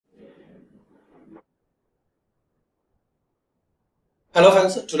Hello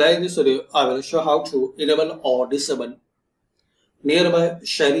friends, today in this video I will show how to enable or disable nearby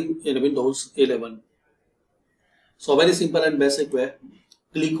sharing in Windows 11. So very simple and basic way.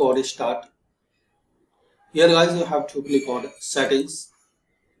 Click on start. Here guys you have to click on settings.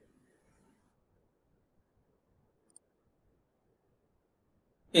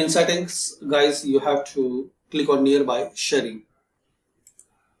 In settings guys you have to click on nearby sharing.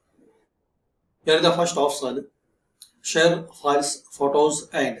 Here the first option, share files, photos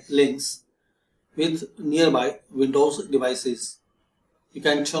and links with nearby Windows devices. You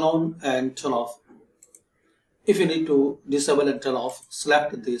can turn on and turn off. If you need to disable and turn off,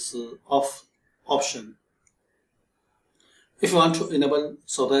 select this off option. If you want to enable,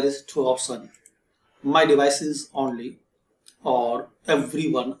 so there is two options, my devices only or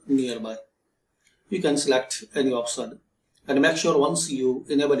everyone nearby. You can select any option and make sure once you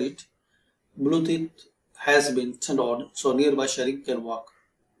enable it, Bluetooth has been turned on so nearby sharing can work.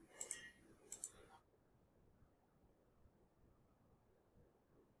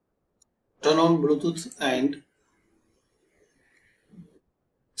 Turn on Bluetooth and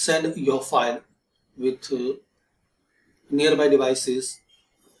send your file with nearby devices,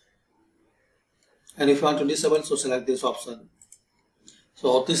 and if you want to disable, so select this option.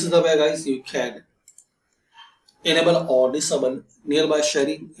 So this is the way guys you can enable or disable nearby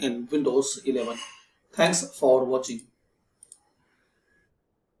sharing in Windows 11. Thanks for watching.